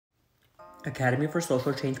Academy for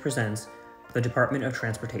Social Change presents the Department of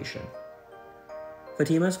Transportation.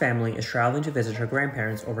 Fatima's family is traveling to visit her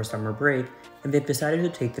grandparents over summer break, and they've decided to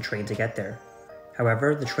take the train to get there.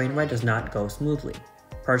 However, the train ride does not go smoothly.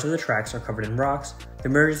 Parts of the tracks are covered in rocks, the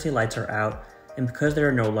emergency lights are out, and because there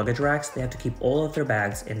are no luggage racks, they have to keep all of their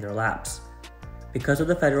bags in their laps. Because of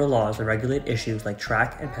the federal laws that regulate issues like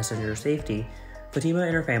track and passenger safety, Fatima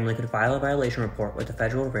and her family could file a violation report with the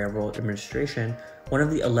Federal Railroad Administration, one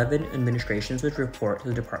of the 11 administrations which report to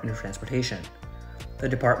the Department of Transportation. The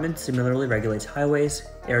department similarly regulates highways,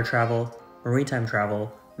 air travel, maritime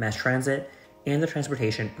travel, mass transit, and the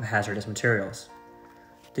transportation of hazardous materials.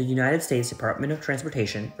 The United States Department of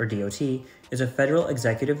Transportation, or DOT, is a federal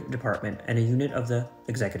executive department and a unit of the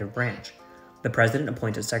executive branch. The president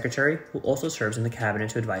appoints a secretary, who also serves in the cabinet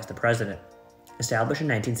to advise the president. Established in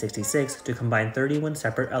 1966 to combine 31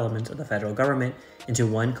 separate elements of the federal government into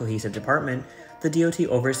one cohesive department, the DOT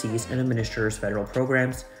oversees and administers federal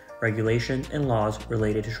programs, regulations, and laws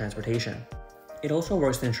related to transportation. It also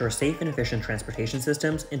works to ensure safe and efficient transportation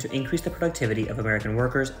systems and to increase the productivity of American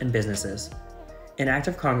workers and businesses. An act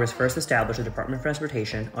of Congress first established the Department of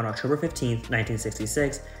Transportation on October 15,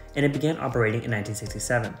 1966, and it began operating in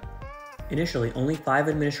 1967. Initially, only 5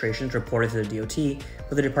 administrations reported to the DOT,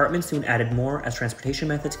 but the department soon added more as transportation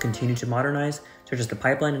methods continued to modernize, such as the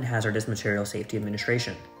Pipeline and Hazardous Material Safety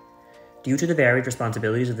Administration. Due to the varied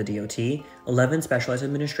responsibilities of the DOT, 11 specialized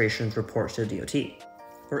administrations report to the DOT.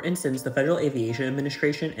 For instance, the Federal Aviation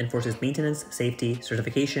Administration enforces maintenance, safety,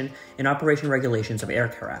 certification, and operation regulations of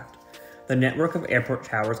aircraft. The network of airport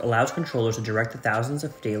towers allows controllers to direct the thousands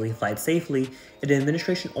of daily flights safely, and the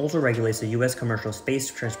administration also regulates the U.S. commercial space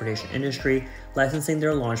transportation industry, licensing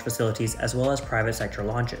their launch facilities as well as private sector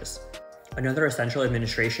launches. Another essential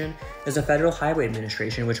administration is the Federal Highway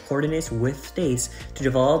Administration, which coordinates with states to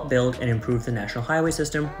develop, build, and improve the national highway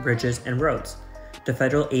system, bridges, and roads. The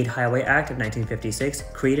Federal Aid Highway Act of 1956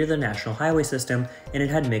 created the national highway system, and it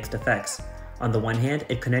had mixed effects. On the one hand,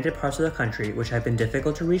 it connected parts of the country which had been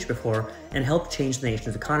difficult to reach before and helped change the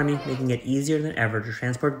nation's economy, making it easier than ever to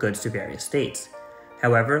transport goods to various states.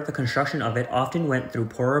 However, the construction of it often went through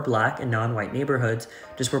poorer Black and non-white neighborhoods,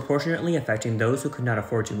 disproportionately affecting those who could not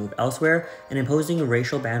afford to move elsewhere and imposing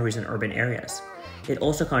racial boundaries in urban areas. It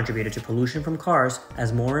also contributed to pollution from cars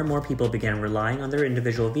as more and more people began relying on their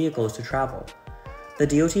individual vehicles to travel. The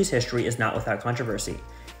DOT's history is not without controversy.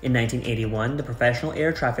 In 1981, the Professional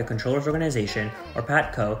Air Traffic Controllers Organization, or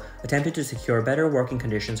PATCO, attempted to secure better working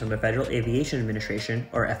conditions from the Federal Aviation Administration,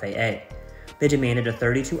 or FAA. They demanded a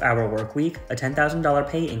 32-hour work week, a $10,000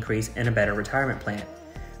 pay increase, and a better retirement plan.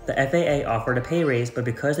 The FAA offered a pay raise, but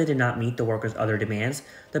because they did not meet the workers' other demands,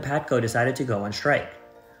 the PATCO decided to go on strike.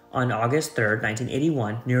 On August 3,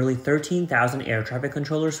 1981, nearly 13,000 air traffic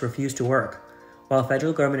controllers refused to work. While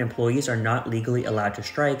federal government employees are not legally allowed to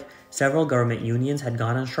strike, several government unions had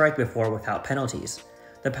gone on strike before without penalties.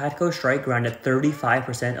 The PATCO strike grounded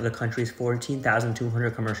 35% of the country's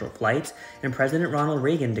 14,200 commercial flights, and President Ronald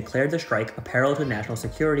Reagan declared the strike a peril to national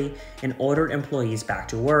security and ordered employees back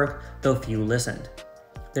to work, though few listened.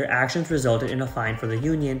 Their actions resulted in a fine for the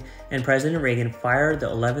union, and President Reagan fired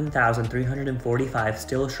the 11,345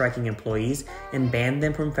 still striking employees and banned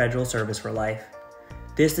them from federal service for life.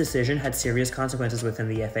 This decision had serious consequences within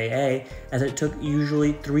the FAA, as it took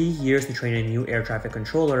usually 3 years to train a new air traffic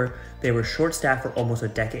controller. They were short-staffed for almost a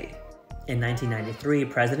decade. In 1993,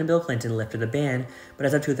 President Bill Clinton lifted the ban, but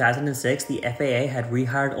as of 2006, the FAA had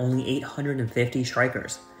rehired only 850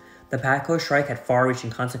 strikers. The PATCO strike had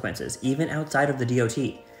far-reaching consequences, even outside of the DOT.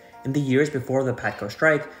 In the years before the PATCO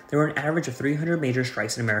strike, there were an average of 300 major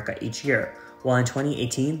strikes in America each year, while in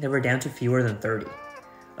 2018, they were down to fewer than 30.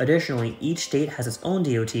 Additionally, each state has its own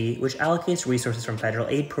DOT, which allocates resources from federal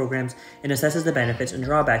aid programs and assesses the benefits and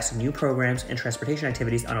drawbacks to new programs and transportation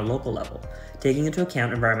activities on a local level, taking into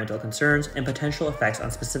account environmental concerns and potential effects on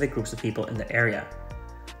specific groups of people in the area.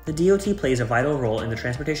 The DOT plays a vital role in the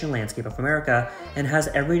transportation landscape of America and has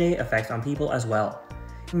everyday effects on people as well.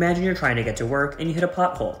 Imagine you're trying to get to work and you hit a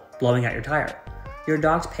pothole, blowing out your tire. Your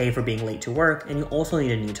dogs pay for being late to work and you also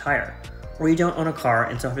need a new tire. Or you don't own a car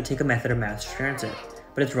and so have to take a method of mass transit,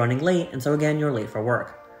 but it's running late and so again you're late for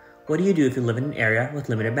work. What do you do if you live in an area with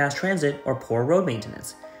limited mass transit or poor road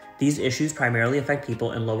maintenance? These issues primarily affect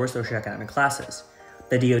people in lower socioeconomic classes.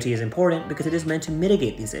 The DOT is important because it is meant to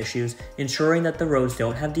mitigate these issues, ensuring that the roads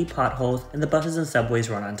don't have deep potholes and the buses and subways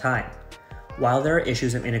run on time. While there are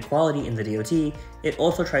issues of inequality in the DOT, it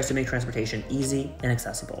also tries to make transportation easy and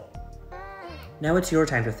accessible. Now it's your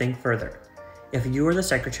time to think further. If you were the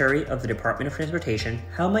Secretary of the Department of Transportation,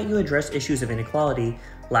 how might you address issues of inequality,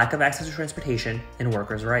 lack of access to transportation, and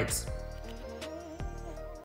workers' rights?